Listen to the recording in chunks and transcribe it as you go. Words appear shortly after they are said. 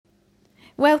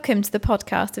Welcome to the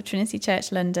podcast of Trinity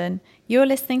Church London. You're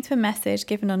listening to a message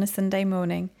given on a Sunday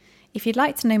morning. If you'd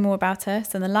like to know more about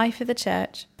us and the life of the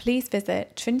church, please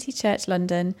visit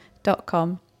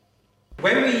trinitychurchlondon.com.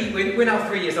 We're now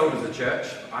 3 years old as a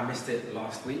church. I missed it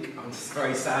last week,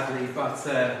 very sadly, but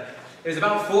it was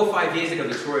about 4 or 5 years ago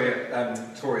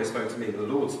that Toria spoke to me, the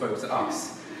Lord spoke to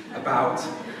us about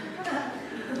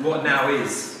what now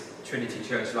is Trinity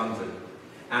Church London.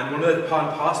 And one of the part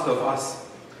and parcel of us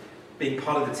being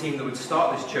part of the team that would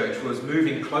start this church was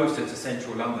moving closer to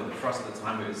central London. For us at the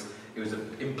time it was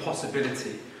an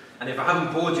impossibility. And if I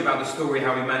haven't bored you about the story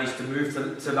how we managed to move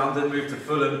to London, move to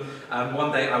Fulham,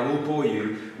 one day I will bore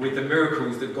you with the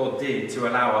miracles that God did to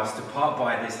allow us to part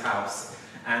buy this house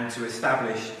and to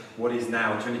establish what is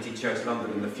now Trinity Church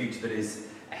London and the future that is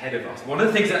ahead of us. One of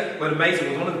the things that were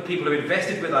amazing was one of the people who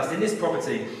invested with us in this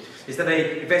property is that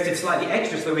they invested slightly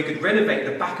extra so that we could renovate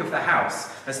the back of the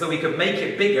house and so that we could make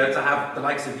it bigger to have the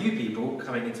likes of you people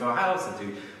coming into our house and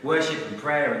do worship and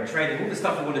prayer and training, all the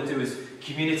stuff we want to do as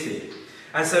community.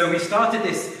 And so we started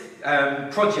this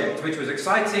project, which was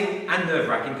exciting and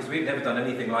nerve-wracking because we've never done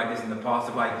anything like this in the past,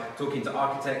 of like talking to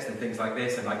architects and things like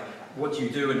this and like what you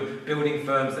do and building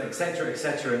firms, etc.,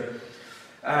 etc.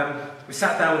 We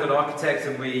sat down with an architect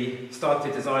and we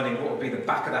started designing what would be the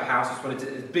back of the house. We just wanted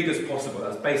it as big as possible. That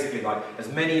was basically like as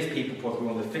many as people possible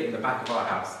wanted to fit in the back of our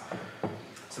house.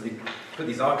 So we put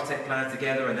these architect plans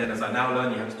together, and then as I now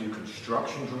learn, you have to do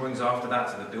construction drawings after that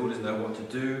so the builders know what to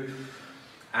do.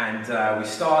 And we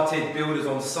started builders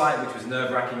on site, which was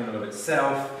nerve-wracking in and of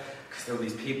itself, because there were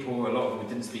these people, a lot of them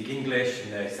didn't speak English,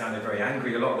 and they sounded very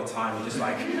angry a lot of the time. We're just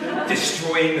like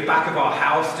destroying the back of our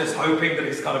house, just hoping that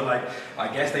it's kind of like, I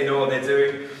guess they know what they're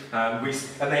doing. And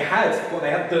they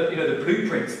had the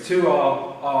blueprints to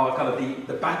our kind of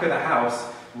the back of the house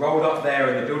rolled up there,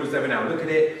 and the builders over now look at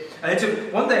it. And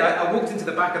then one day I walked into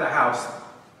the back of the house,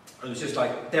 and it was just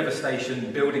like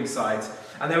devastation, building sites.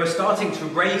 And they were starting to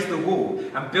raise the wall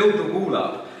and build the wall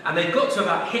up. And they got to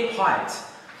about hip height.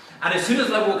 And as soon as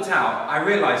I walked out, I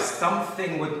realised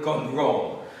something had gone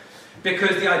wrong.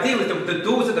 Because the idea was the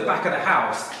doors at the back of the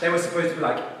house, they were supposed to be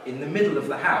like in the middle of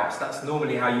the house. That's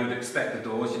normally how you would expect the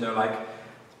doors, like a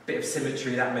bit of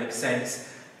symmetry, that makes sense.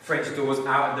 French doors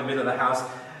out in the middle of the house.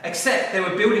 Except they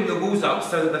were building the walls up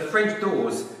so that the French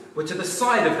doors were to the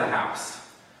side of the house.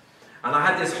 And I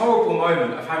had this horrible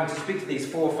moment of having to speak to these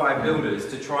 4 or 5 builders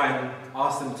to try and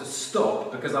ask them to stop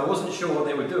because I wasn't sure what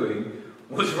they were doing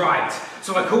was right.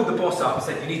 So I called the boss up and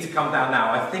said, you need to come down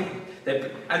now. I think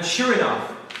and sure enough,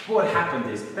 what had happened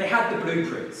is they had the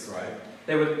blueprints, right?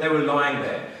 They were lying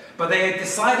there. But they had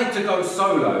decided to go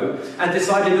solo and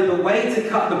decided that the way to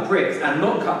cut the bricks and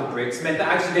not cut the bricks meant that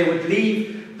actually they would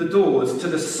leave the doors to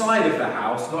the side of the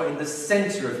house, not in the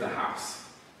centre of the house.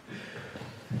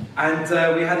 And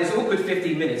we had this awkward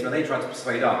 15 minutes where they tried to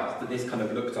persuade us that this kind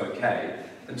of looked okay.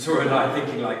 And Tora and I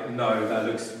thinking like, no, that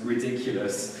looks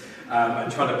ridiculous.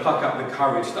 And trying to pluck up the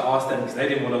courage to ask them because they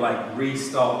didn't want to like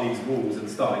restart these walls and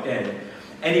start again.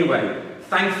 Anyway,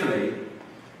 thankfully,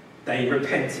 they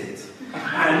repented.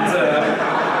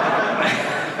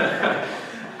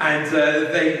 And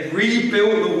they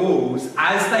rebuilt the walls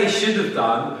as they should have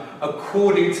done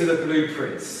according to the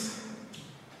blueprints.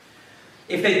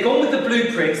 If they'd gone with the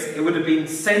blueprints, it would have been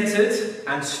centred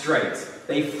and straight.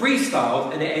 They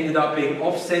freestyled and it ended up being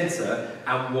off-centre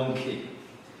and wonky.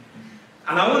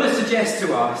 And I want to suggest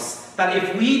to us that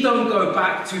if we don't go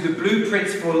back to the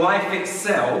blueprints for life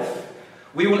itself,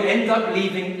 we will end up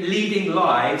leading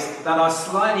lives that are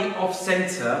slightly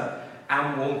off-centre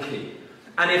and wonky.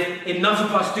 And if enough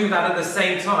of us do that at the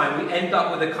same time, we end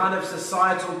up with a kind of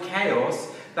societal chaos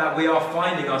that we are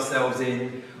finding ourselves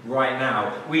in right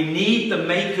now. We need the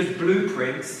Maker's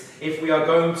blueprints if we are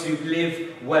going to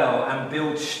live well and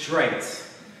build straight.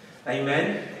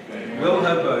 Amen? Amen. Will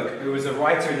Herberg, who was a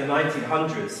writer in the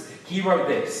 1900s, he wrote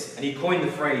this, and he coined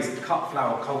the phrase cut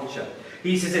flower culture.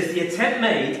 He says it's the attempt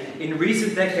made in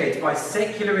recent decades by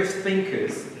secularist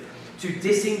thinkers to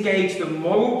disengage the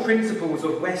moral principles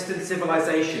of Western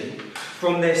civilization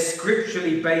from their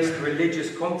scripturally based religious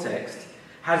context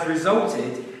has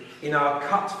resulted in our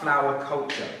cut flower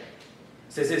culture.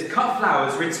 So it says cut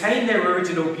flowers retain their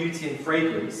original beauty and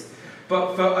fragrance,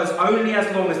 but for only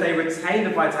as long as they retain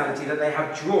the vitality that they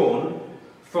have drawn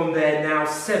from their now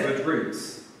severed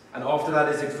roots. And after that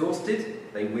is exhausted,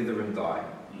 they wither and die.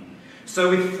 So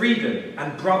with freedom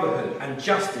and brotherhood and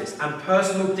justice and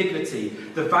personal dignity,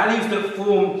 the values that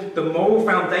form the moral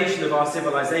foundation of our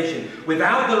civilization,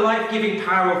 without the life-giving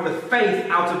power of the faith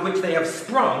out of which they have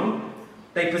sprung,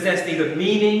 they possess neither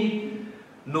meaning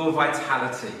nor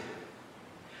vitality.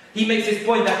 He makes this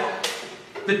point that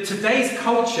that today's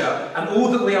culture and all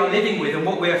that we are living with and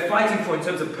what we are fighting for in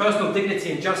terms of personal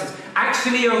dignity and justice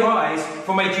actually arise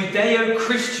from a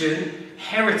Judeo-Christian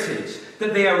heritage,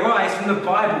 that they arise from the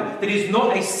Bible, that is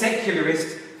not a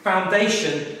secularist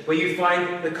foundation where you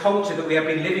find the culture that we have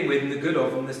been living with in the good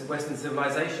of in this Western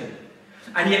civilization.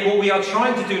 And yet what we are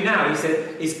trying to do now, he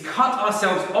said, is cut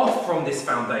ourselves off from this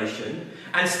foundation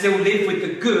and still live with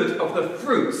the good of the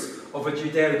fruits of a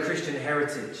Judeo-Christian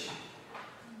heritage.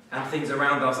 And things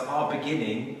around us are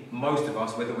beginning, most of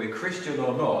us, whether we're Christian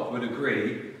or not, would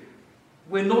agree,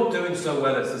 we're not doing so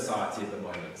well as society at the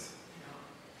moment.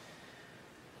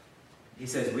 He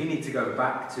says we need to go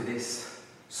back to this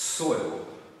soil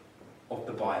of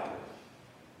the Bible.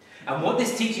 And what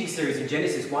this teaching series in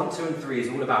Genesis 1, 2 and 3 is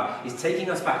all about is taking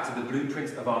us back to the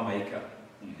blueprint of our Maker.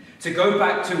 To go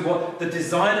back to what the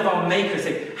design of our Maker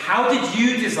said. How did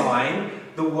you design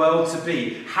the world to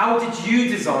be? How did you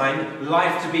design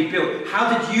life to be built?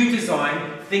 How did you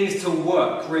design things to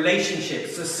work,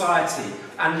 relationships, society?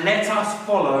 And let us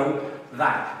follow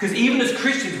that. Because even as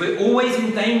Christians, we're always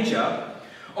in danger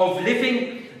of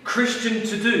living Christian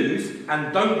to-dos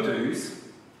and don't-dos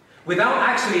without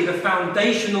actually the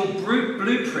foundational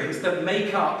blueprints that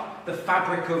make up the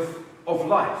fabric of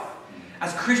life.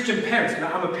 As Christian parents, and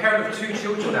I'm a parent of 2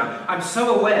 children now, I'm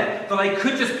so aware that I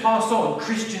could just pass on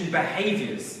Christian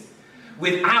behaviours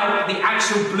without the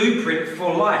actual blueprint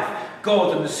for life.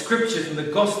 God and the scriptures and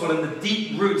the gospel and the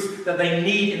deep roots that they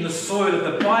need in the soil of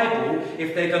the Bible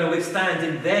if they're going to withstand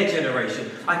in their generation.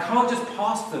 I can't just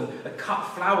pass them a cut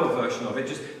flower version of it,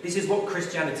 just this is what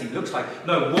Christianity looks like.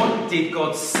 No, what did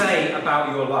God say about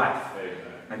your life?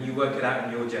 And you work it out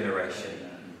in your generation.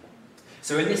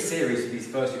 So in this series, these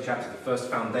first 2 chapters, the first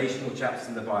foundational chapters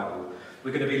in the Bible,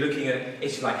 we're going to be looking at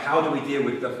issues like how do we deal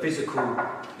with the physical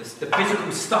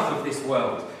stuff of this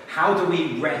world? How do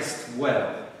we rest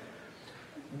well?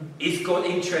 Is God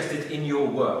interested in your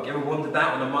work? You ever wondered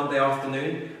that on a Monday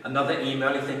afternoon? Another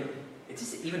email, you think, is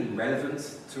this even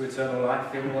relevant to eternal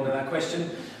life? You ever wondered that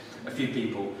question? A few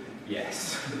people,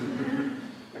 yes.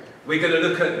 We're going to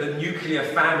look at the nuclear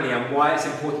family and why it's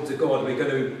important to God. We're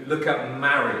going to look at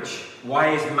marriage.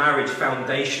 Why is marriage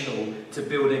foundational to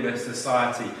building a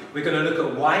society? We're going to look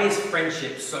at why is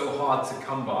friendship so hard to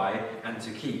come by and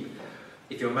to keep?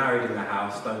 If you're married in the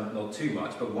house, not too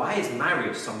much, but why is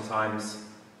marriage sometimes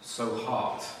so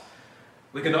hard?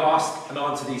 We're going to ask and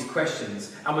answer these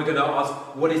questions, and we're going to ask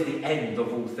what is the end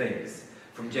of all things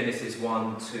from Genesis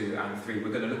 1, 2 and 3.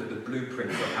 We're going to look at the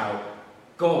blueprint of how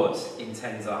God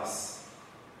intends us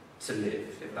to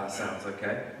live, if that sounds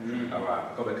okay. Alright,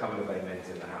 I've got a couple of amens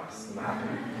in the house. I'm happy.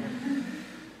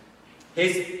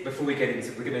 Before we get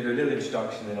into, we're going to do a little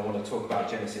introduction, and I want to talk about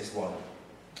Genesis 1.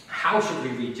 How should we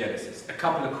read Genesis? A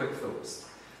couple of quick thoughts.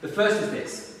 The first is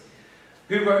this.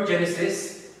 Who wrote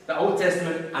Genesis? The Old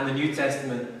Testament and the New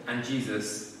Testament and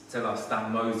Jesus tell us that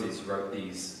Moses wrote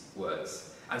these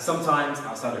words. And sometimes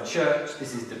outside of church,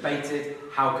 this is debated.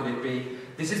 How could it be?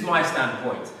 This is my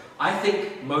standpoint. I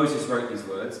think Moses wrote these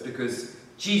words because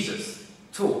Jesus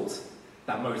taught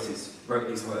that Moses wrote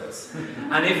these words.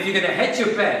 And if you're going to hedge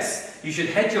your bets, you should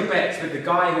hedge your bets with the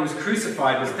guy who was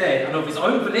crucified, was dead, and of his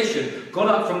own volition got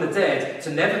up from the dead to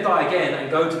never die again and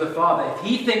go to the Father. If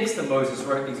he thinks that Moses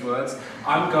wrote these words,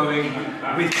 I'm going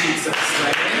with Jesus.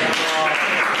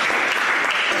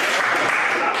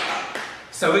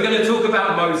 So we're going to talk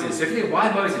about Moses. So if you think,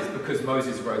 why Moses? Because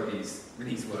Moses wrote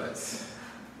these words.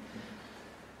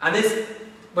 And this,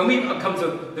 when we come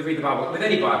to read the Bible, with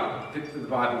any Bible, the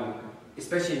Bible,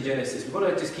 especially in Genesis, we've got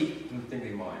to just keep things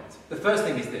in mind. The first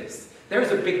thing is this. There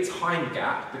is a big time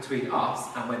gap between us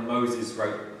and when Moses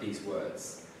wrote these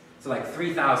words. So like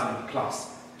 3,000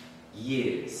 plus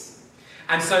years.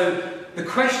 And so the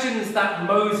questions that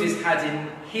Moses had in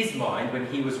his mind when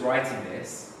he was writing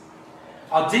this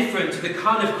are different to the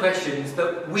kind of questions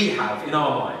that we have in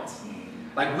our minds.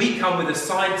 Like we come with a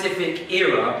scientific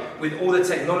era with all the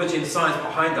technology and science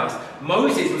behind us.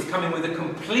 Moses was coming with a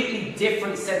completely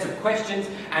different set of questions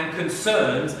and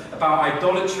concerns about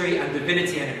idolatry and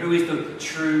divinity and who is the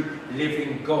true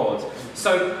living God.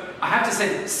 So I have to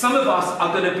say, some of us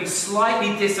are going to be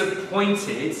slightly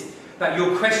disappointed that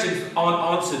your questions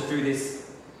aren't answered through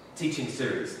this teaching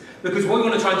series. Because what we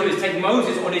want to try and do is take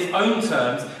Moses on his own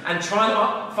terms and try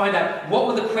and find out what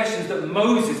were the questions that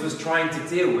Moses was trying to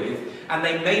deal with, and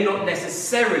they may not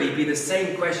necessarily be the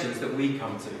same questions that we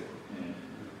come to.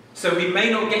 So we may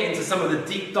not get into some of the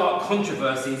deep, dark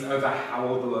controversies over how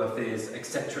old the earth is,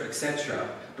 etc.,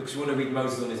 because we want to read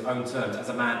Moses on his own terms as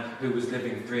a man who was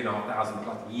living 3,500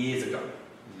 plus years ago.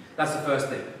 That's the first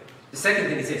thing. The second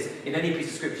thing is this. In any piece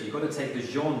of scripture, you've got to take the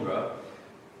genre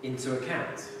into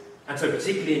account. And so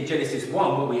particularly in Genesis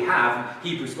 1, what we have,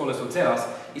 Hebrew scholars will tell us,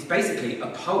 is basically a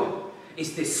poem.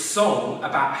 It's this song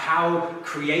about how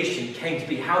creation came to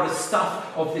be, how the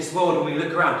stuff of this world, when we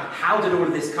look around, how did all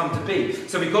of this come to be?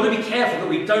 So we've got to be careful that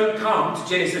we don't come to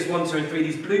Genesis 1, 2 and 3,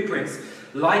 these blueprints,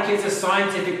 like it's a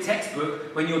scientific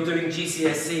textbook when you're doing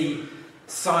GCSE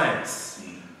science.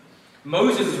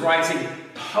 Moses is writing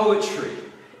poetry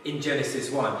in Genesis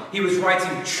 1. He was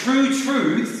writing true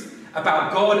truths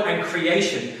about God and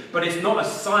creation, but it's not a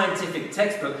scientific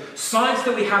textbook. Science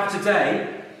that we have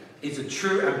today is a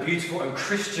true and beautiful and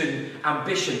Christian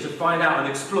ambition to find out and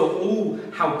explore all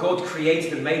how God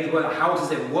created and made the world. How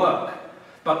does it work?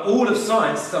 But all of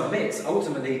science submits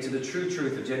ultimately to the true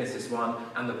truth of Genesis 1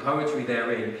 and the poetry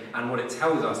therein and what it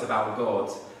tells us about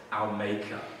God, our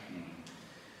Maker.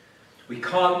 We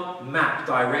can't map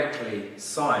directly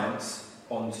science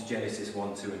onto Genesis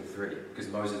 1, 2 and 3 because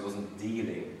Moses wasn't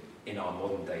dealing in our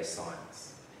modern day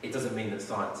science. It doesn't mean that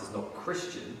science is not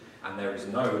Christian and there is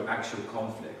no actual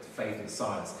conflict. Faith and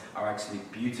science are actually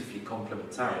beautifully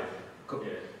complementary.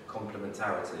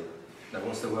 Complementarity. No,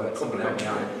 what's the word?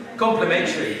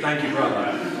 Complementary. Thank you,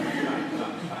 brother.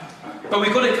 But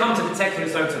we've got to come to the text in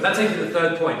its own time. That takes me to the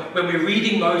third point. When we're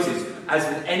reading Moses, as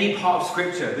with any part of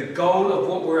Scripture, the goal of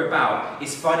what we're about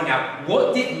is finding out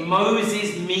what did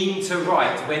Moses mean to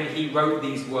write when he wrote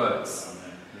these words.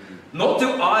 Not do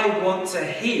I want to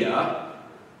hear,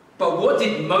 but what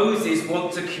did Moses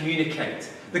want to communicate?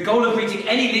 The goal of reading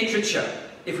any literature,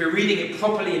 if we're reading it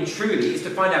properly and truly, is to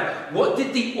find out what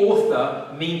did the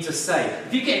author mean to say.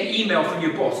 If you get an email from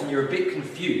your boss and you're a bit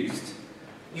confused,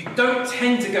 you don't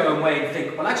tend to go away and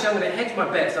think, well, actually, I'm going to hedge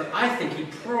my bets and I think he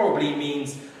probably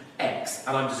means X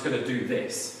and I'm just going to do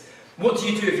this. What do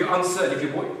you do if you're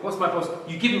uncertain? What's my boss?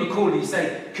 You give him a call and you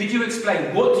say, could you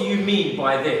explain, what do you mean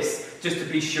by this? Just to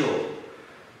be sure.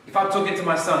 If I'm talking to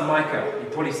my son, Micah,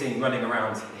 you've probably seen him running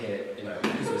around here,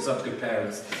 because we're such good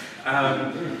parents.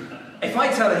 If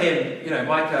I tell him,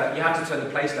 Micah, you have to turn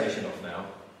the PlayStation off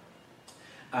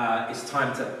now. It's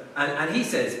time to... And he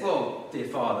says, well, dear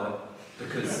father,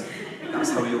 because that's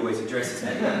how he always addresses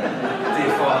me.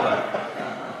 Dear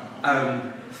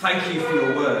father, thank you for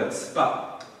your words,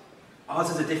 but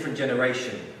ours is a different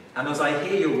generation. And as I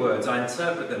hear your words, I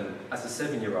interpret them as a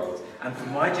 7-year-old. And for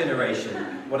my generation,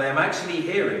 what I am actually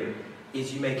hearing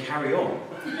is you may carry on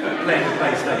playing the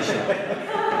PlayStation.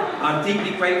 I'm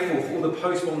deeply grateful for all the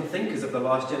postmodern thinkers of the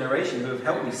last generation who have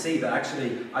helped me see that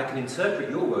actually I can interpret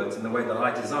your words in the way that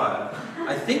I desire.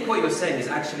 I think what you're saying is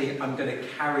actually I'm going to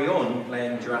carry on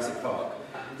playing Jurassic Park.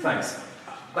 Thanks.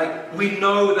 We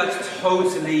know that's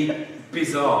totally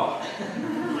bizarre.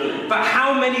 But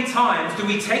how many times do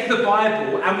we take the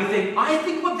Bible and we think, I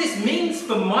think what this means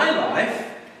for my life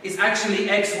is actually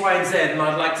X, Y, and Z, and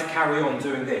I'd like to carry on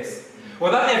doing this.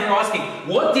 Without ever asking,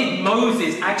 what did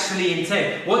Moses actually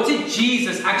intend? What did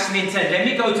Jesus actually intend? Let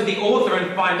me go to the author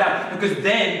and find out, because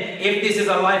then, if this is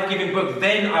a life-giving book,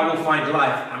 then I will find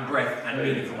life and breath and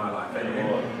meaning for my life.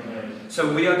 Amen.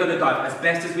 So we are going to dive as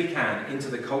best as we can into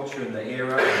the culture and the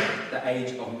era and the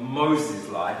age of Moses'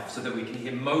 life so that we can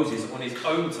hear Moses on his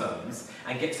own terms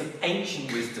and get some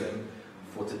ancient wisdom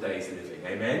for today's living.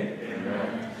 Amen?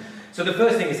 Amen. So the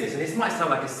first thing is this, and this might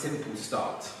sound like a simple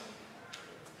start.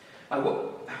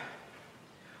 What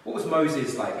was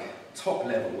Moses top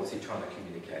level? What's he trying to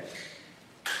communicate?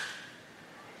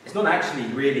 It's not actually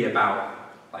really about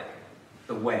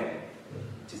the when,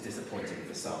 which is disappointing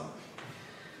for some.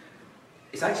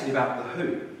 It's actually about the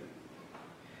who.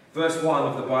 Verse 1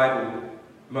 of the Bible,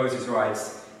 Moses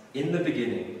writes, in the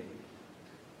beginning,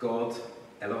 God,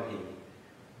 Elohim,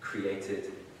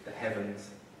 created the heavens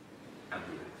and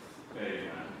the earth.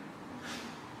 Amen.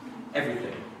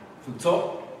 Everything. From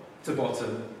top to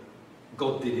bottom,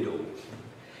 God did it all.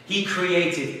 He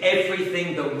created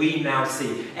everything that we now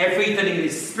see. Everything that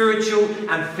is spiritual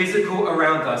and physical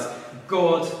around us,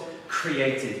 God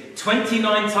created.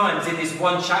 29 times in this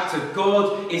one chapter,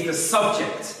 God is the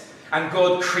subject. And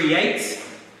God creates,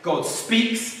 God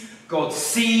speaks, God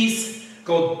sees,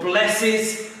 God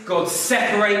blesses, God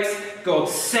separates, God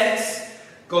sets,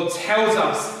 God tells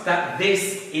us that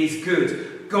this is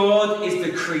good. God is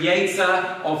the creator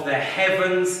of the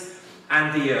heavens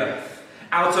and the earth.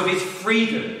 Out of his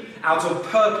freedom, out of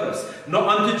purpose, not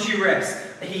under duress,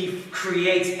 he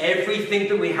creates everything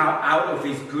that we have out of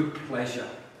his good pleasure.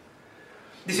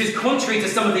 This is contrary to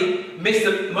some of the myths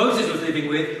that Moses was living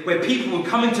with, where people were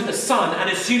coming to the sun and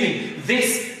assuming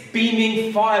this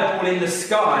beaming fireball in the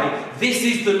sky, this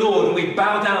is the Lord, and we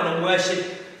bow down and worship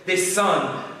this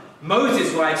sun.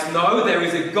 Moses writes, no, there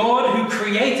is a God who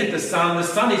created the sun. The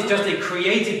sun is just a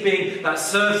created being that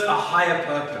serves a higher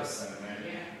purpose.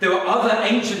 There were other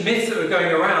ancient myths that were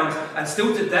going around, and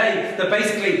still today, that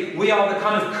basically we are the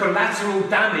kind of collateral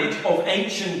damage of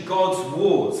ancient gods'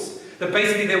 wars. That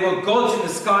basically there were gods in the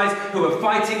skies who were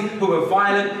fighting, who were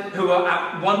violent, who were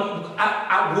at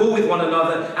war with one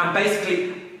another, and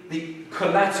basically the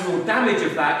collateral damage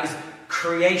of that is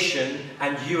creation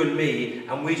and you and me,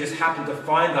 and we just happen to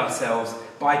find ourselves,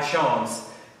 by chance,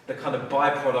 the kind of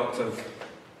byproduct of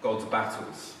God's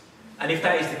battles. And if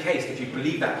that is the case, if you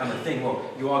believe that kind of thing, well,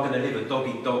 you are going to live a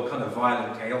dog-eat-dog kind of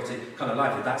violent, chaotic kind of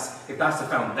life, if that's the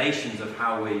foundations of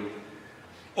how we...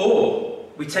 Or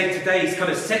we take today's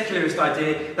kind of secularist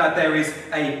idea that there is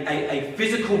a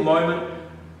physical moment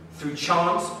through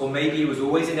chance, or maybe it was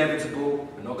always inevitable.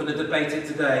 We're not going to debate it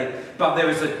today, but there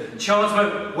is a chance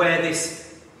moment where this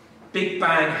Big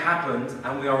Bang happened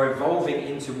and we are evolving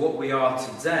into what we are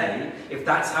today. If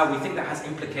that's how we think, that has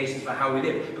implications for how we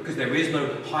live, because there is no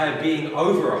higher being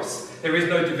over us. There is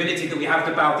no divinity that we have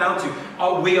to bow down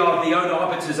to. We are the own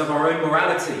arbiters of our own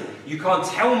morality. You can't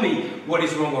tell me what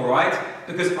is wrong or right,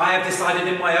 because I have decided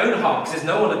in my own heart, because there's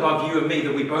no one above you and me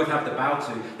that we both have to bow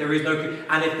to. There is no,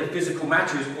 and if the physical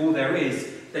matter is all there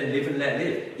is, then live and let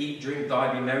live. Eat, drink,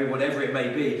 die, be merry, whatever it may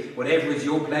be, whatever is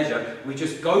your pleasure, we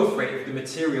just go for it if the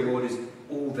material world is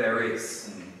all there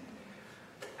is.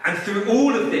 And through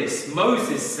all of this,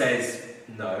 Moses says,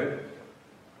 no,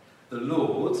 the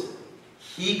Lord,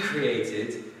 he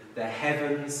created the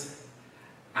heavens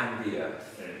and the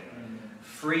earth.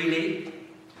 Freely,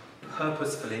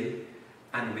 purposefully,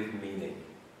 and with meaning.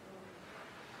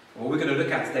 What we're going to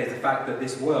look at today is the fact that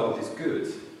this world is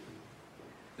good.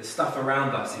 The stuff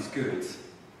around us is good.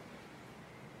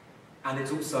 And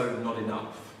it's also not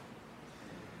enough.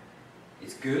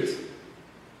 It's good,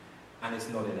 and it's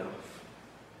not enough.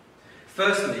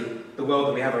 Firstly, the world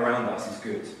that we have around us is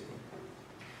good.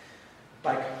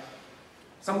 Like,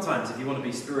 sometimes if you want to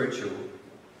be spiritual,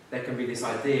 there can be this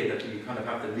idea that you kind of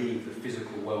have to leave the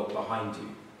physical world behind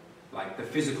you. Like, the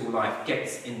physical life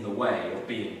gets in the way of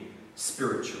being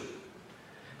spiritual.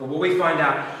 But what we find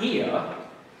out here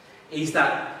is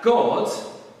that God,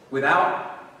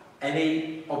 without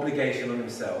any obligation on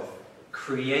himself,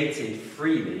 created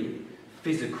freely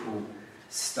physical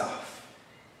stuff.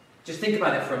 Just think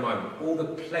about it for a moment. All the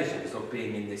pleasures of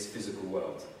being in this physical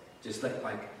world. Just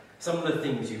like some of the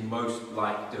things you most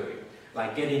like doing.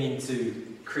 Like getting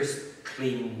into crisp,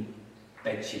 clean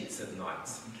bed sheets at night.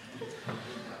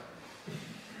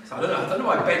 So I don't know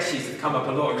why bed sheets have come up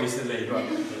a lot recently, but...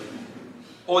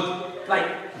 Or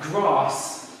like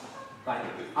grass, like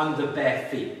under bare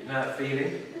feet. You know that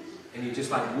feeling? And you're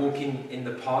just like walking in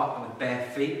the park with bare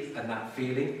feet and that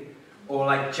feeling. Or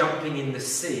like jumping in the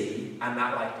sea and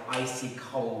that like icy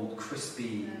cold,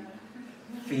 crispy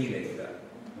feeling that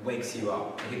wakes you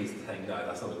up. I think he's saying, no,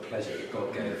 that's not a pleasure that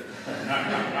God gave.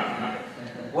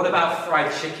 What about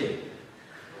fried chicken?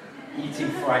 Eating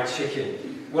fried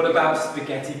chicken. What about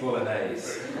spaghetti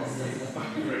bolognese?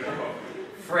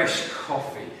 Fresh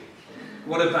coffee.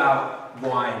 What about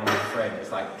wine with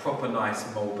friends, like proper nice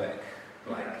Malbec,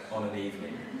 like on an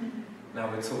evening? Now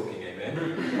we're talking,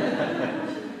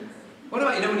 amen? What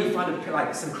about, when you find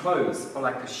like some clothes or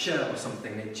like a shirt or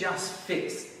something, it just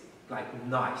fits like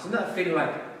nice. Isn't that feeling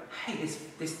like, hey,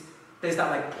 there's that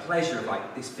like pleasure of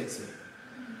like, this fits me.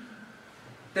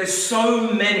 There's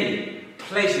so many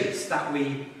pleasures that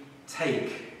we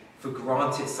take for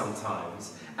granted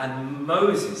sometimes. And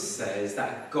Moses says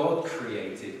that God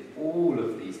created all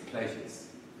of these pleasures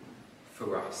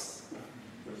for us.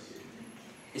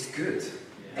 It's good.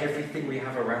 Everything we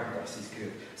have around us is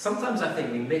good. Sometimes I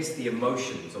think we miss the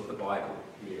emotions of the Bible.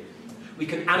 We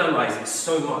can analyse it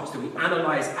so much that we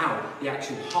analyse out the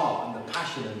actual heart and the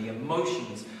passion and the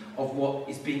emotions of what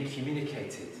is being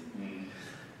communicated.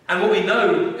 And what we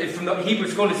know from the Hebrew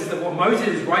scholars is that what Moses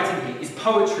is writing here is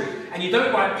poetry. And you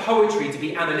don't write poetry to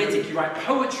be analytic, you write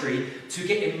poetry to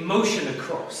get emotion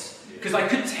across. Because I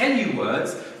could tell you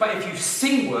words, but if you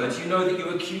sing words, you know that you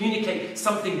will communicate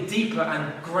something deeper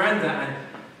and grander. And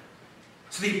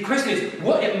so the question is,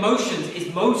 what emotions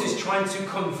is Moses trying to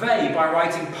convey by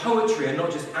writing poetry and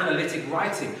not just analytic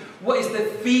writing? What is the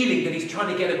feeling that he's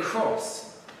trying to get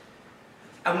across?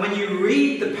 And when you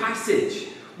read the passage,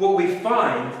 what we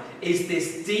find is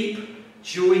this deep,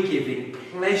 joy-giving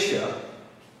pleasure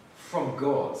from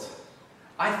God.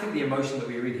 I think the emotion that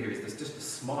we read here is just the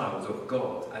smiles of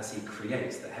God as he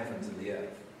creates the heavens and the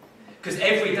earth. Because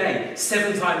every day,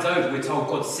 7 times over, we're told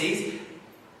God sees,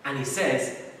 and he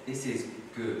says, this is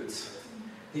good.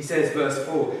 He says, verse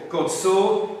 4, God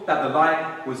saw that the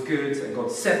light was good, and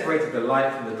God separated the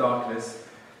light from the darkness.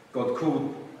 And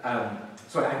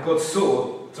God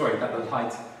saw that the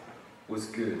light was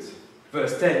good.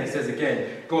 Verse 10, he says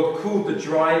again, God called the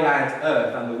dry land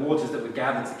earth, and the waters that were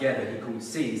gathered together he called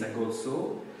seas, and God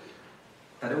saw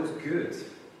that it was good.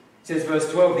 It says,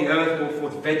 verse 12, the earth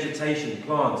brought forth vegetation,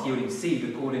 plants yielding seed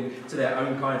according to their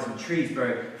own kinds, and trees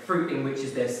bearing fruit in which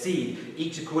is their seed,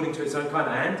 each according to its own kind.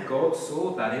 And God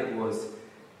saw that it was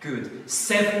good.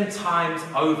 7 times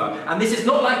over. And this is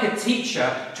not like a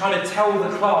teacher trying to tell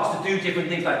the class to do different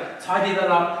things, like tidy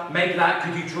that up, make that,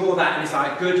 could you draw that? And it's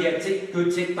like, good, yeah, tick,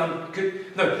 good, tick, done,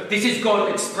 good. No, this is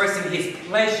God expressing his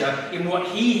pleasure in what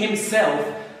he himself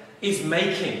is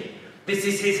making. This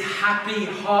is his happy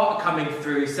heart coming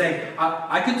through, saying,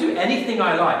 I can do anything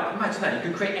I like. Imagine that. You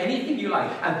can create anything you like.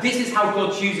 And this is how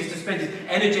God chooses to spend his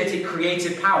energetic,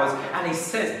 creative powers. And he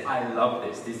says, I love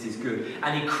this. This is good.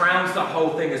 And he crowns the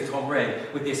whole thing, as Tom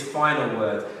read, with this final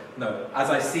word. No,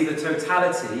 as I see the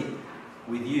totality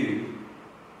with you,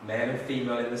 male and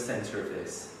female in the centre of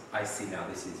this, I see now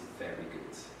this is very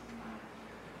good.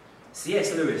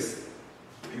 C.S. Lewis,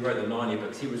 who wrote the Narnia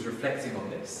books, he was reflecting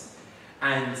on this.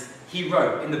 And he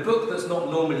wrote, in the book that's not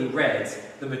normally read,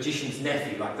 The Magician's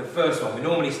Nephew, like the first one, we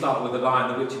normally start with The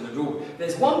Lion, the Witch and the Dwarf.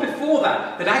 There's one before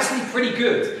that, that's actually pretty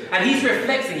good. And he's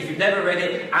reflecting, if you've never read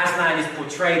it, Aslan is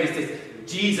portrayed as this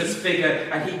Jesus figure,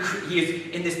 and he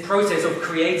is in this process of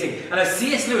creating. And as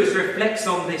C.S. Lewis reflects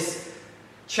on this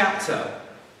chapter,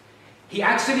 he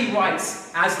actually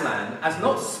writes Aslan as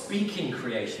not speaking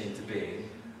creation into being,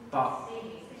 but,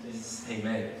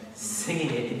 amen, singing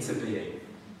it into being.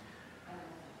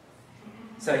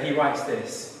 So he writes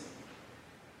this: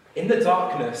 in the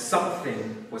darkness,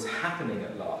 something was happening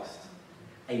at last.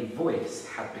 A voice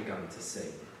had begun to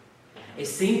sing. It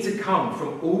seemed to come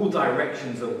from all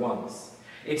directions at once.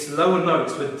 Its lower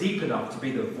notes were deep enough to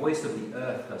be the voice of the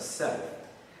earth herself.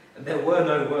 And there were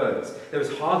no words. There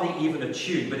was hardly even a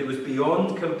tune, but it was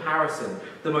beyond comparison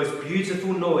the most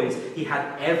beautiful noise he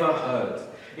had ever heard.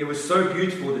 It was so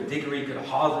beautiful that Diggory could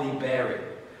hardly bear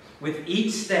it. With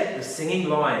each step, the singing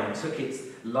lion took its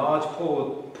large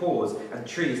paws, and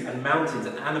trees and mountains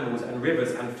and animals and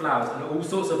rivers and flowers and all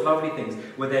sorts of lovely things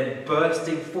were then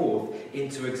bursting forth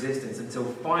into existence until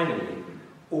finally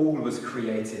all was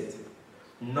created.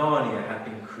 Narnia had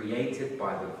been created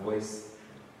by the voice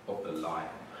of the lion.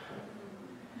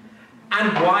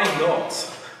 And why not?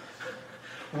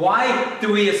 Why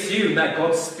do we assume that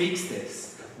God speaks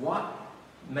this? What?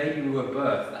 Maybe we were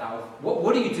birthed out of...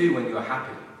 What do you do when you're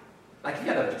happy? Like if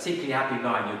you had a particularly happy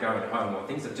night and you're going home or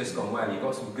things have just gone well, you've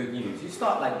got some good news,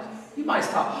 you might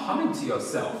start humming to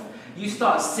yourself. You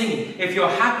start singing. If you're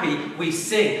happy, we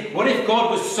sing. What if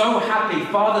God was so happy,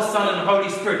 Father, Son and Holy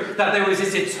Spirit, that there was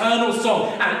this eternal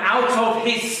song, and out of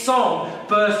his song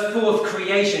burst forth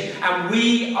creation, and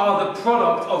we are the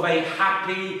product of a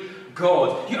happy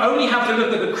God. You only have to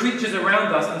look at the creatures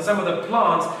around us and some of the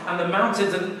plants and the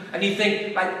mountains and you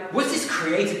think, like, was this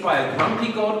created by a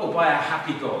grumpy God or by a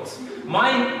happy God?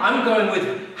 I'm going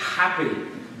with happy.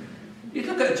 You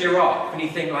look at a giraffe and you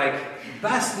think, like,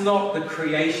 that's not the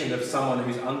creation of someone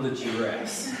who's under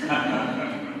duress.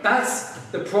 That's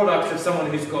the product of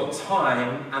someone who's got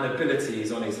time and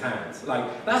abilities on his hands.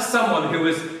 Like, that's someone who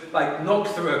was, like,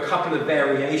 knocked through a couple of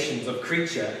variations of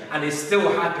creature and is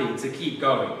still happy to keep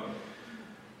going.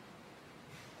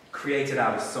 Created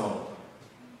out of song.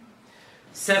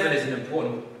 7 is an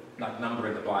important number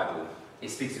in the Bible. It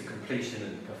speaks of completion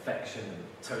and perfection and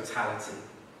totality.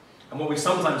 And what we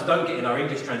sometimes don't get in our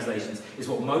English translations is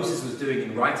what Moses was doing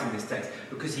in writing this text,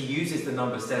 because he uses the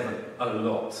number 7 a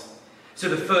lot. So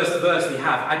the first verse we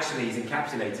have actually is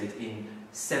encapsulated in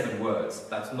 7 words.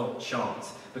 That's not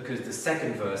chance, because the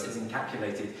second verse is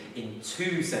encapsulated in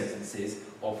 2 sentences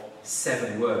of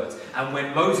 7 words. And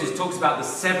when Moses talks about the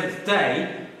 7th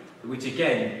day, which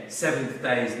again, 7th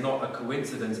day is not a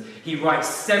coincidence, he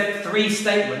writes 3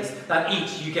 statements that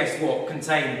each, you guess what,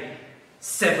 contain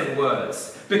 7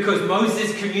 words. Because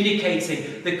Moses is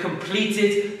communicating the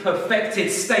completed, perfected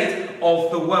state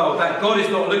of the world. That God is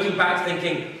not looking back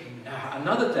thinking,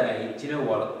 another day, do you know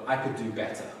what, I could do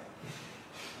better.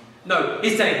 No,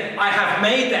 he's saying, I have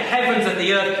made the heavens and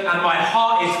the earth, and my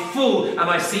heart is full, and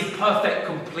I see perfect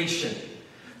completion.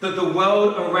 That the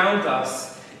world around us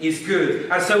is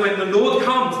good. And so when the Lord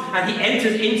comes and he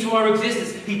enters into our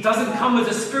existence, he doesn't come as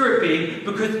a spirit being,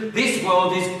 because this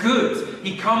world is good.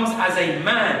 He comes as a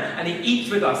man, and he eats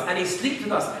with us, and he sleeps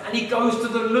with us, and he goes to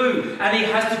the loo, and he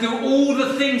has to do all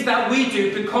the things that we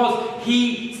do because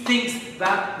he thinks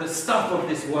that the stuff of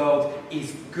this world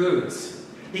is good.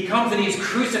 He comes and he is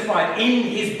crucified in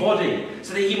his body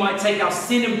so that he might take our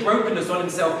sin and brokenness on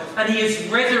himself, and he is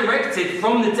resurrected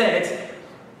from the dead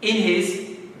in his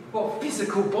Well,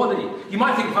 physical body. You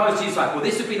might think if I was Jesus, like, well,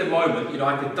 this would be the moment,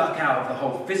 I could duck out of the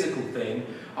whole physical thing.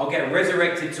 I'll get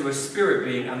resurrected to a spirit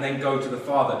being and then go to the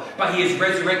Father. But he is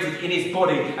resurrected in his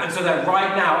body. And so that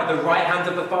right now, at the right hand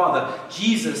of the Father,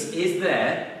 Jesus is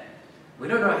there. We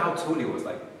don't know how tall he was,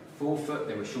 like 4 foot.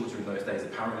 They were shorter in those days,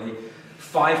 apparently.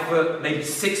 5 foot, maybe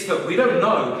 6 foot. We don't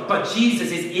know. But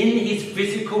Jesus is in his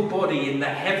physical body in the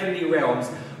heavenly realms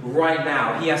right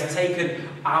now. He has taken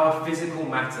our physical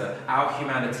matter, our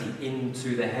humanity,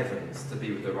 into the heavens to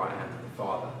be with the right hand of the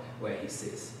Father, where he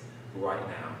sits right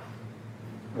now.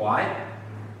 Why?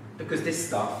 Because this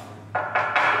stuff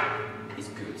is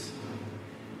good.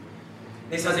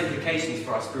 This has implications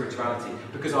for our spirituality,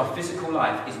 because our physical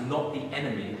life is not the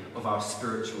enemy of our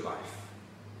spiritual life.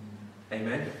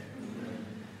 Amen?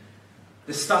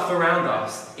 The stuff around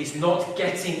us is not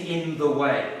getting in the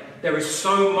way. There is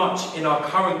so much in our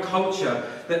current culture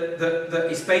that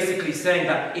is basically saying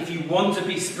that if you want to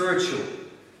be spiritual,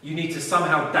 you need to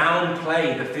somehow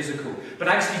downplay the physical. But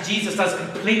actually Jesus does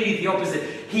completely the opposite.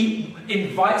 He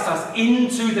invites us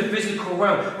into the physical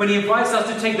realm. When he invites us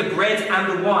to take the bread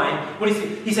and the wine, what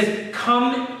he says,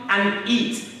 come and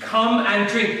eat, come and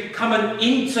drink, come and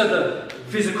into the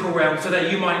physical realm so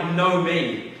that you might know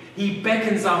me. He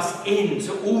beckons us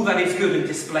into all that is good and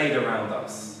displayed around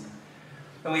us.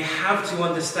 And we have to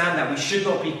understand that we should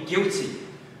not be guilty.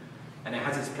 And it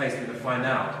has its place to find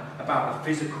out about the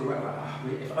physical realm.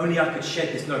 If only I could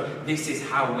shed this. No, this is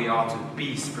how we are to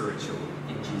be spiritual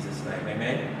in Jesus' name.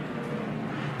 Amen?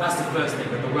 That's the first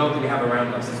thing, that the world that we have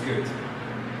around us is good.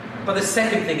 But the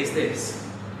second thing is this.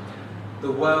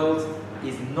 The world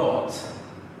is not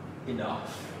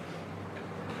enough.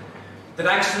 That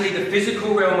actually the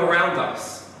physical realm around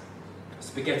us,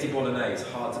 spaghetti bolognese,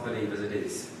 hard to believe as it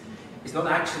is not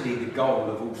actually the goal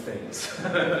of all things.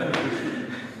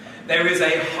 There is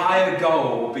a higher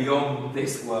goal beyond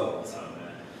this world.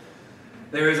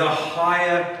 There is a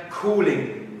higher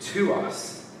calling to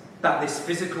us that this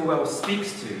physical world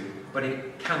speaks to, but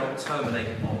it cannot terminate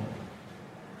on.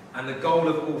 And the goal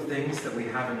of all things that we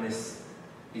have in this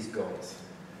is God.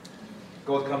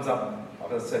 God comes up,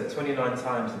 as I said, 29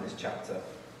 times in this chapter.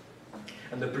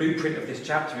 And the blueprint of this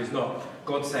chapter is not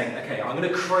God saying, okay, I'm going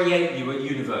to create you a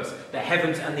universe, the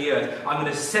heavens and the earth. I'm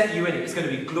going to set you in it. It's going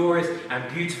to be glorious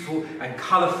and beautiful and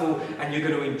colourful, and you're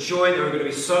going to enjoy it. There are going to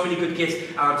be so many good gifts,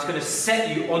 and I'm just going to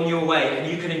set you on your way,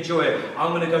 and you can enjoy it.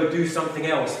 I'm going to go do something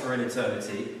else for an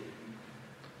eternity.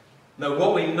 No,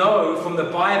 what we know from the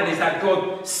Bible is that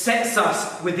God sets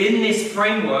us within this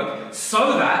framework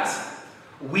so that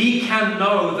we can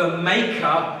know the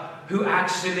Maker who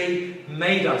actually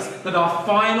made us. That our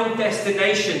final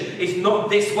destination is not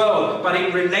this world, but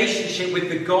in relationship with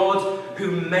the God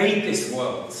who made this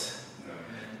world.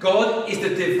 God is the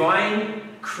divine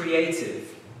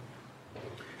creative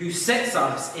who sets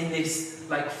us in this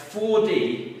like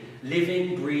 4D,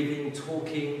 living, breathing,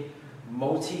 talking,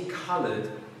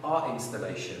 multicoloured art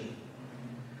installation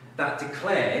that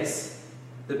declares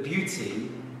the beauty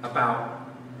about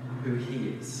who he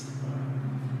is.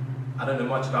 I don't know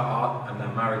much about art. I'm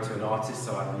now married to an artist,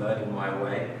 so I'm learning my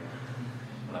way.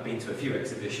 And I've been to a few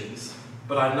exhibitions.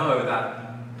 But I know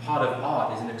that part of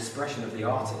art is an expression of the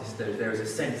artist. There is a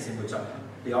sense in which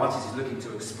the artist is looking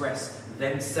to express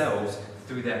themselves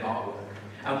through their artwork.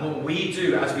 And what we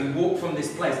do as we walk from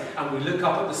this place and we look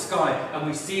up at the sky and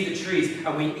we see the trees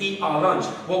and we eat our lunch,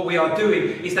 what we are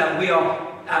doing is that we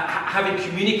are having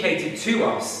communicated to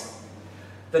us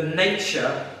the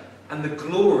nature and the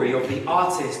glory of the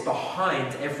artist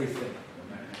behind everything.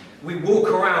 We walk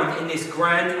around in this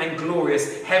grand and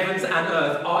glorious heavens and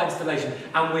earth art installation,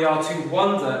 and we are to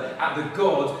wonder at the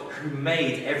God who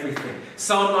made everything.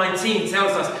 Psalm 19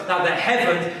 tells us that the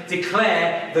heavens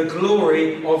declare the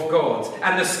glory of God,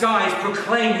 and the skies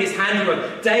proclaim his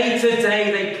handiwork. Day to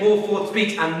day they pour forth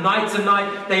speech, and night to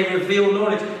night they reveal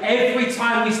knowledge. Every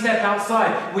time we step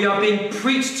outside, we are being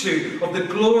preached to of the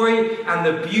glory and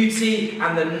the beauty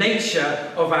and the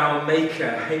nature of our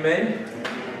Maker. Amen?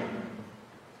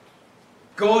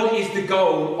 God is the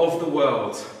goal of the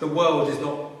world. The world is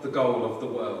not the goal of the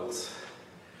world.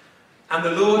 And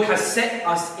the Lord has set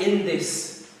us in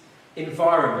this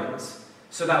environment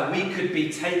so that we could be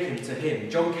taken to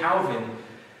him. John Calvin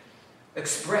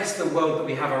expressed the world that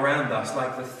we have around us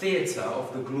like the theatre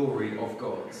of the glory of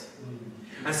God.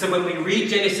 And so when we read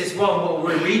Genesis 1, what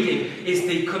we're reading is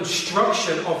the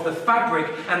construction of the fabric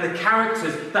and the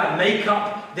characters that make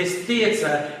up this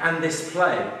theatre and this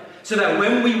play. So that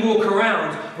when we walk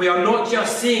around, we are not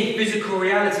just seeing physical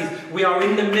realities, we are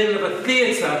in the middle of a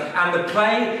theatre, and the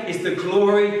play is the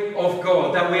glory of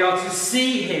God, that we are to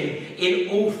see him in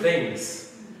all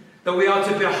things. That we are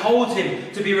to behold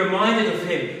him, to be reminded of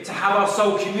him, to have our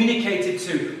soul communicated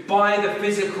to by the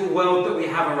physical world that we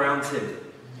have around him.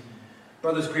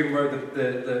 Brothers Grimm wrote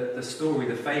the story,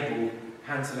 the fable,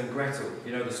 Hansel and Gretel.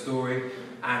 You know the story,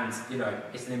 and you know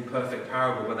it's an imperfect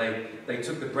parable, but they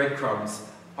took the breadcrumbs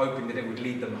hoping that it would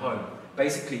lead them home.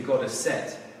 Basically, God has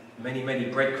set many, many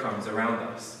breadcrumbs around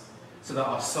us so that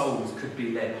our souls could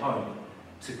be led home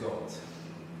to God.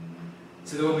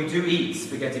 So that when we do eat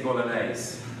spaghetti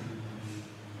bolognese,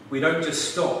 we don't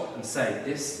just stop and say,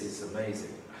 this is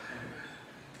amazing.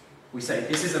 We say,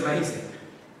 this is amazing.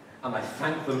 And I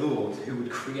thank the Lord who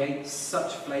would create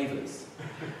such flavours.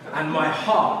 And my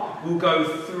heart will go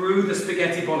through the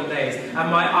spaghetti bolognese,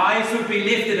 and my eyes would be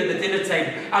lifted at the dinner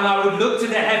table, and I would look to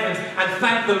the heavens and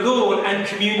thank the Lord and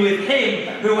commune with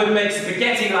him who would make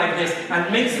spaghetti like this,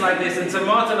 and mince like this, and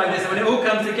tomato like this, and when it all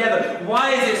comes together,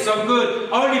 why is it so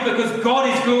good? Only because God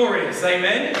is glorious.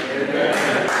 Amen?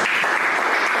 Amen.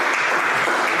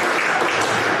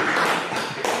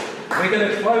 We're going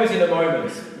to close in a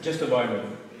moment, just a moment,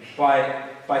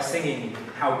 by singing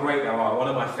How Great Thou Art, one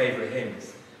of my favourite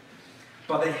hymns.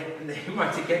 But the hymn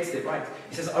writer gets it right.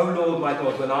 He says, O Lord my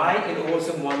God, when I in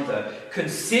awesome wonder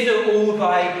consider all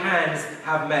thy hands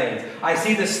have made, I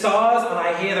see the stars and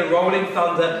I hear the rolling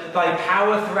thunder, thy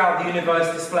power throughout the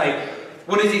universe display.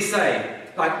 What does he say?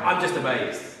 Like, I'm just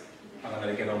amazed, and I'm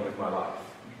going to get on with my life.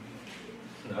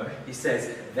 No, he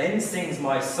says, then sings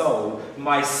my soul,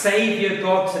 my Saviour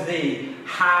God to thee,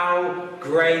 how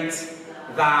great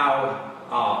thou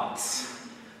art.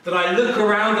 That I look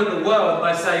around at the world and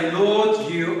I say,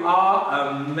 Lord, you are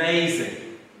amazing.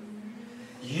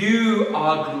 You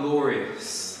are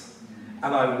glorious.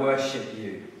 And I worship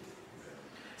you.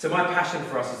 So my passion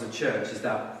for us as a church is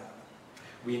that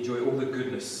we enjoy all the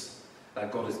goodness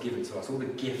that God has given to us, all the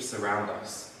gifts around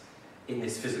us in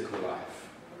this physical life.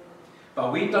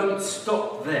 But we don't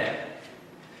stop there.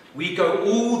 We go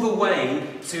all the way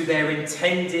to their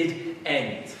intended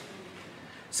end,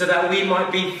 so that we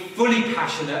might be fully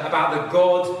passionate about the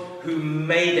God who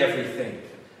made everything,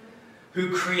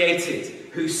 who created,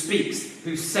 who speaks,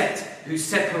 who set, who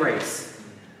separates,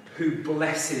 who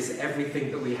blesses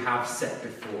everything that we have set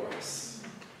before us.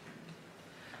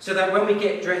 So that when we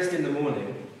get dressed in the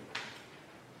morning,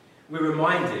 we're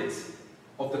reminded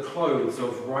of the clothes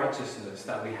of righteousness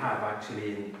that we have actually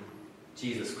in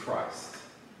Jesus Christ.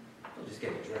 I'm not just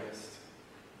getting dressed.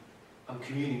 I'm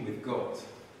communing with God.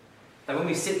 That when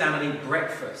we sit down and eat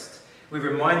breakfast, we're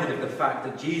reminded of the fact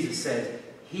that Jesus said,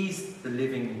 he's the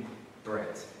living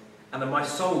bread. And that my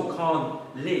soul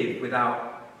can't live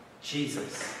without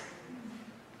Jesus.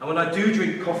 And when I do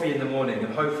drink coffee in the morning,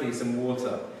 and hopefully some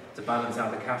water to balance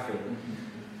out the caffeine,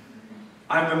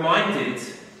 I'm reminded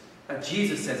that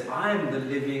Jesus says, I am the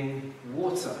living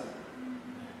water.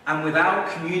 And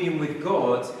without communion with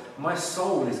God, my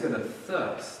soul is going to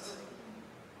thirst.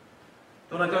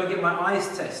 When I go and get my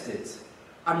eyes tested,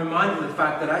 I'm reminded of the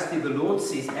fact that actually the Lord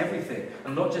sees everything,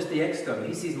 and not just the external.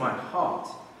 He sees my heart.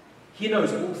 He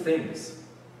knows all things.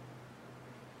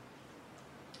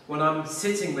 When I'm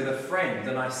sitting with a friend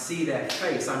and I see their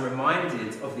face, I'm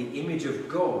reminded of the image of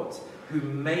God who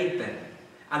made them,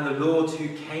 and the Lord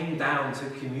who came down to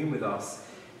commune with us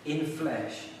in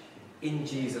flesh, in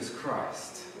Jesus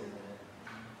Christ.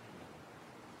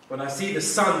 When I see the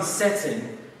sun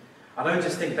setting, I don't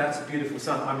just think that's a beautiful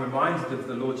sun. I'm reminded of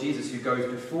the Lord Jesus who goes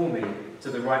before me to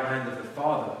the right hand of the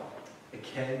Father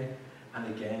again and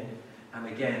again and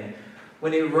again.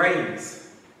 When it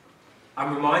rains,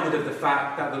 I'm reminded of the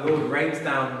fact that the Lord rains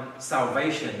down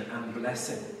salvation and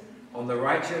blessing on the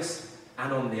righteous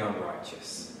and on the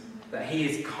unrighteous. That he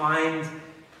is kind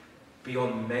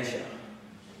beyond measure.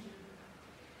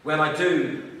 When I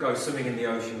do go swimming in the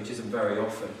ocean, which isn't very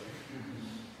often,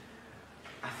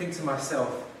 I think to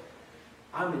myself,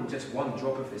 I'm in just one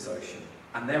drop of this ocean,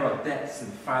 and there are depths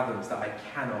and fathoms that I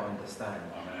cannot understand.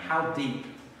 How deep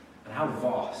and how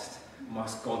vast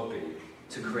must God be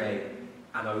to create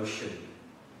an ocean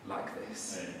like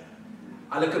this?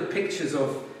 I look at pictures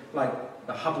of like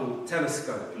the Hubble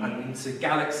telescope and into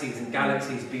galaxies and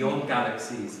galaxies beyond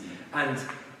galaxies, and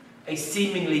a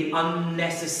seemingly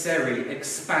unnecessary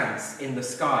expanse in the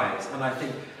skies, and I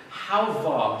think, how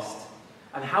vast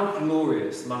and how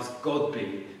glorious must God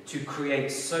be to create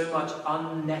so much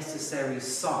unnecessary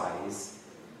size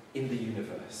in the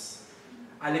universe.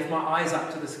 I lift my eyes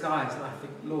up to the skies and I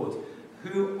think, Lord,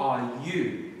 who are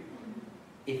you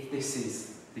if this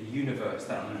is the universe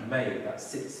that you've made that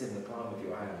sits in the palm of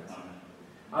your hand?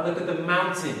 I look at the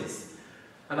mountains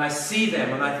and I see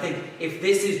them and I think, if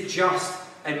this is just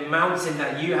a mountain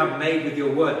that you have made with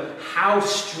your word, how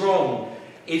strong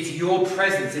is your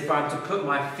presence if I'm to put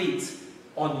my feet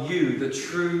on you, the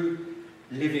true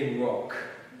living rock.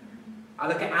 I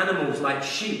look at animals like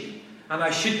sheep, and I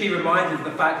should be reminded of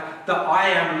the fact that I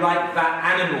am like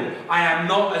that animal. I am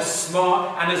not as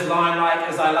smart and as lion-like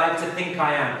as I like to think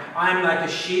I am. I am like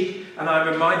a sheep, and I'm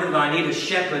reminded that I need a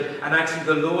shepherd. And actually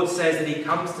the Lord says that he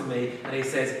comes to me and he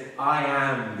says, I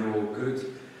am your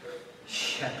good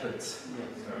shepherd.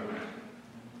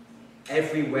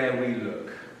 Everywhere we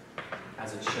look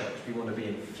as a church, we want to be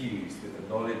infused with the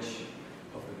knowledge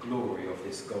of the glory of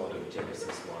this God of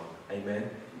Genesis 1. Amen?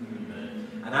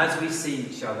 Amen. And as we see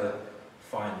each other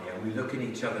finally, and we look in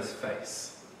each other's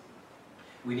face,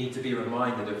 we need to be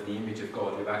reminded of the image of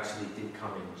God who actually did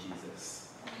come in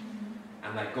Jesus.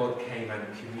 And that God came and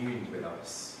communed with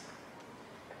us,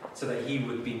 so that he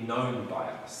would be known by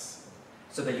us,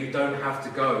 so that you don't have to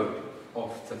go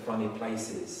off to funny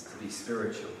places to be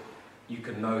spiritual. You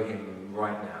can know him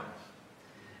right now,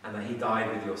 and that he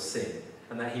died with your sin,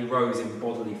 and that he rose in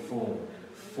bodily form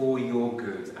for your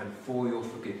good and for your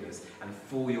forgiveness and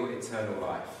for your eternal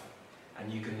life,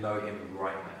 and you can know him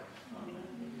right now.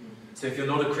 So if you're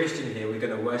not a Christian here, we're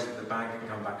going to worship, the band can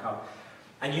come back up.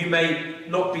 And you may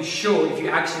not be sure if you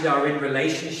actually are in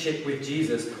relationship with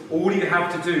Jesus. All you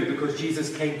have to do, because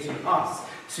Jesus came to us,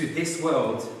 to this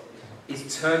world,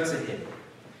 is turn to him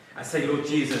and say, Lord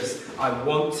Jesus, I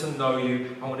want to know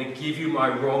you. I want to give you my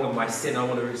wrong and my sin. I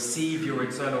want to receive your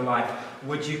eternal life.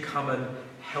 Would you come and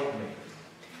help me?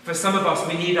 For some of us,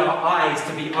 we need our eyes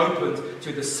to be opened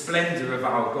to the splendor of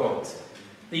our God.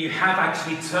 That you have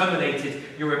actually terminated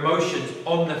your emotions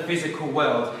on the physical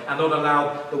world and not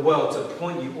allowed the world to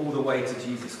point you all the way to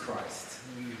Jesus Christ.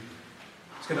 I'm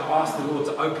just going to ask the Lord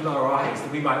to open our eyes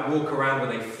that we might walk around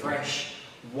with a fresh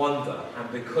wonder,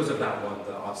 and because of that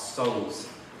wonder, our souls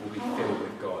will be filled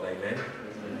with God. Amen?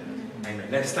 Amen. Amen.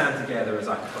 Let's stand together as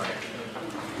I pray.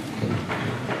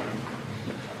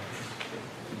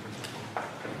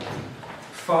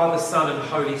 Father, Son, and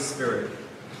Holy Spirit,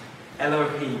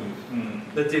 Elohim,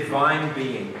 the divine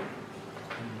being,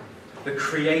 the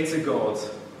creator God,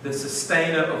 the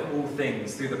sustainer of all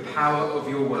things through the power of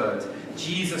your word,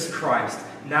 Jesus Christ,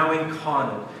 now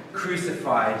incarnate,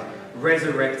 crucified,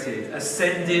 resurrected,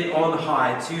 ascended on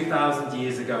high 2,000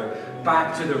 years ago,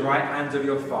 back to the right hand of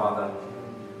your Father.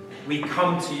 We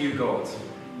come to you, God,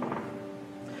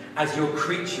 as your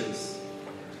creatures,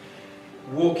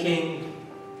 walking,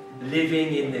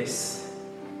 living in this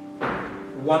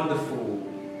wonderful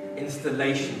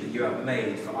installation that you have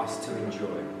made for us to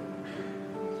enjoy.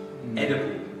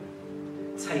 Edible,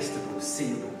 tasteable,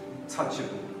 seeable,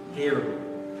 touchable, hearable.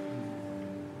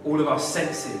 All of our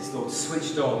senses, Lord,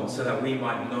 switched on so that we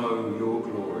might know your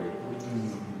glory.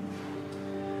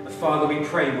 Father, we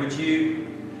pray, would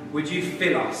you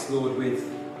fill us, Lord, with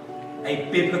a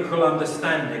biblical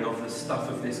understanding of the stuff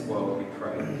of this world, we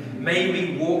pray. May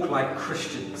we walk like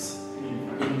Christians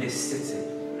in this city.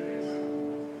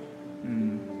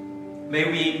 May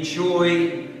we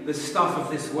enjoy the stuff of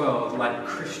this world like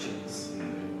Christians.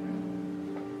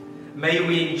 May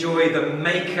we enjoy the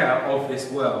maker of this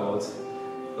world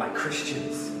like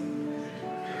Christians.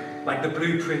 Like the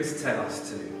blueprints tell us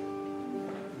to.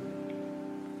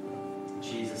 In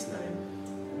Jesus' name.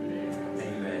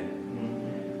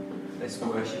 Amen. Let's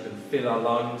worship and fill our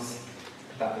lungs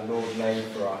that the Lord made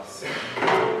for us.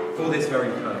 For this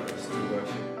very purpose, to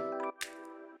worship.